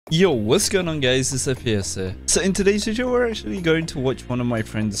Yo, what's going on guys, it's FPS here. So in today's video we're actually going to watch one of my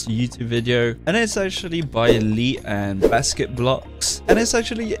friends' YouTube video, and it's actually by Elite and Basket Blocks, and it's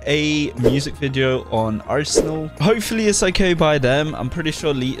actually a music video on Arsenal. Hopefully it's okay by them. I'm pretty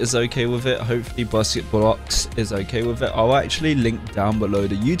sure Elite is okay with it. Hopefully Basket Blocks is okay with it. I'll actually link down below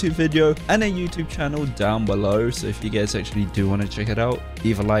the YouTube video and a YouTube channel down below, so if you guys actually do want to check it out,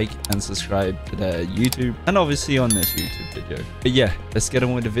 leave a like and subscribe to their YouTube and obviously on this YouTube video. But yeah, let's get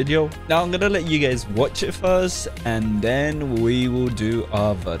on with the video. Now I'm gonna let you guys watch it first and then we will do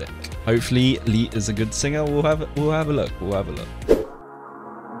our verdict. Hopefully Elite is a good singer. We'll have a look.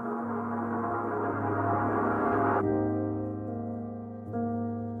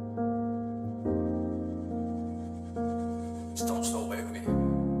 StoneSoWavy.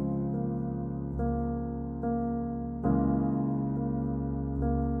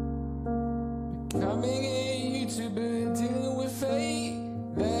 Coming in YouTuber, dealing with fate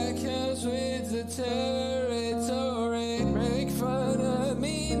that comes with the territory. Make fun of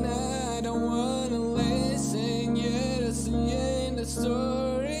me now, I don't wanna listen. Yeah, that's the end of the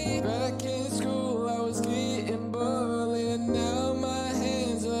story. Back in school, I was getting bullied, and now my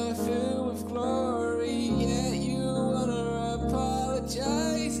hands are filled with glory. Yeah, you wanna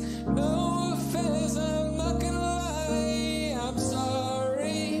apologize? No offense, I'm not gonna lie. I'm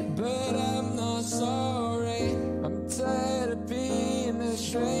sorry, but I'm not sorry. I'm tired of being a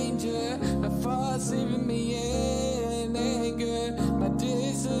stranger. My thoughts leaving me in anger. My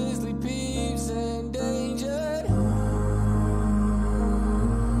distance leave peeps endangered. I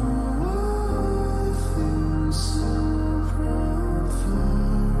feel so proud for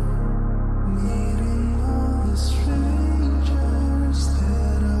meeting all the strangers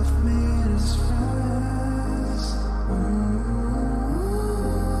that I've made as friends. I've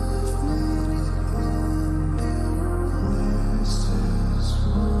made it in their list as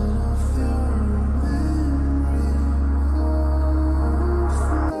one of their memory of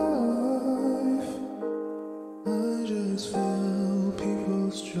life. I just feel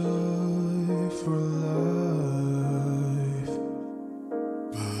people's joy for life,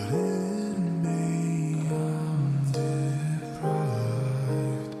 but in me I'm deprived,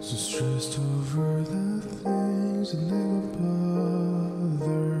 so stressed over the things that never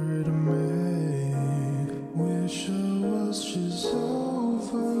bothered me. Wish I was just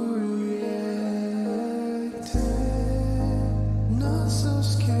overreacting, not so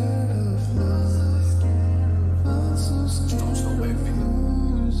scared of life, not so scared of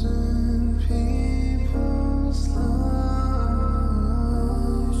losing people's lives.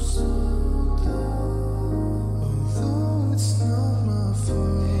 So dumb. Although it's not my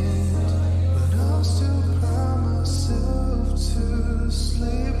fault, but I'll still cry myself to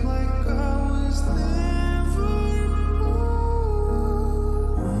sleep like I was never born.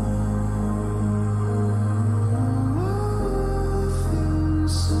 I feel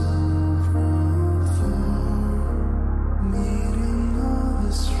so proud for meeting all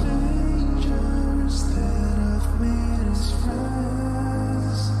the strangers that I've made as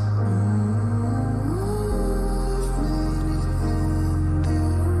friends. I've made it in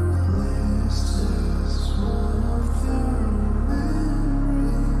their list as one of their memory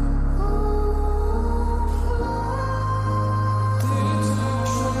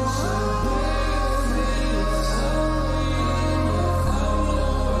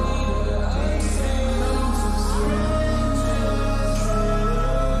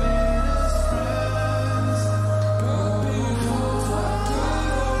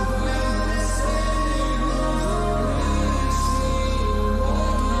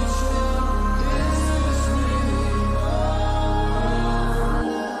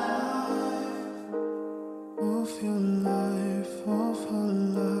of your life, of her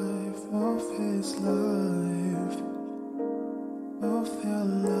life, of his life, of their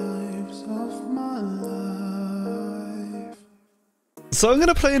lives, of my life. So I'm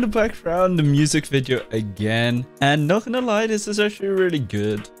gonna play in the background the music video again, and not gonna lie, this is actually really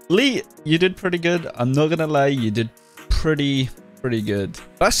good. Elite, you did pretty good. I'm not gonna lie, you did pretty good.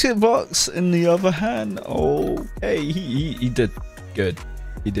 Basket Box in the other hand, okay, he did good.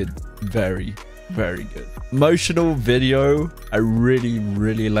 He did very good. Emotional video. I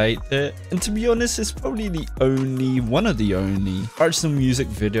really liked it, and to be honest, it's probably one of the only Arsenal music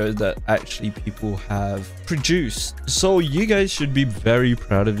videos that actually people have produced. So you guys should be very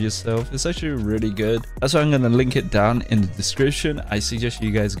proud of yourself. It's actually really good. That's why I'm gonna link it down in the description. I suggest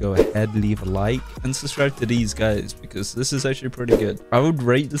you guys go ahead, leave a like and subscribe to these guys because this is actually pretty good. I would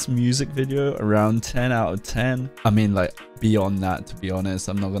rate this music video around 10 out of 10. I mean, like, beyond that, to be honest,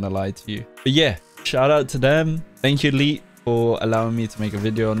 I'm not gonna lie to you. But yeah, shout out to them. Thank you, Elite. for allowing me to make a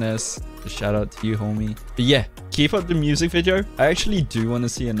video on this. A shout out to you, homie. But yeah, keep up the music video. I actually do want to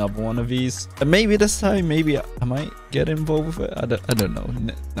see another one of these. And maybe this time, maybe I might get involved with it. I don't know.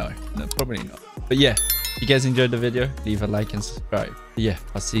 No, probably not. But yeah, if you guys enjoyed the video, leave a like and subscribe. But yeah,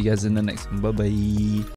 I'll see you guys in the next one. Bye bye.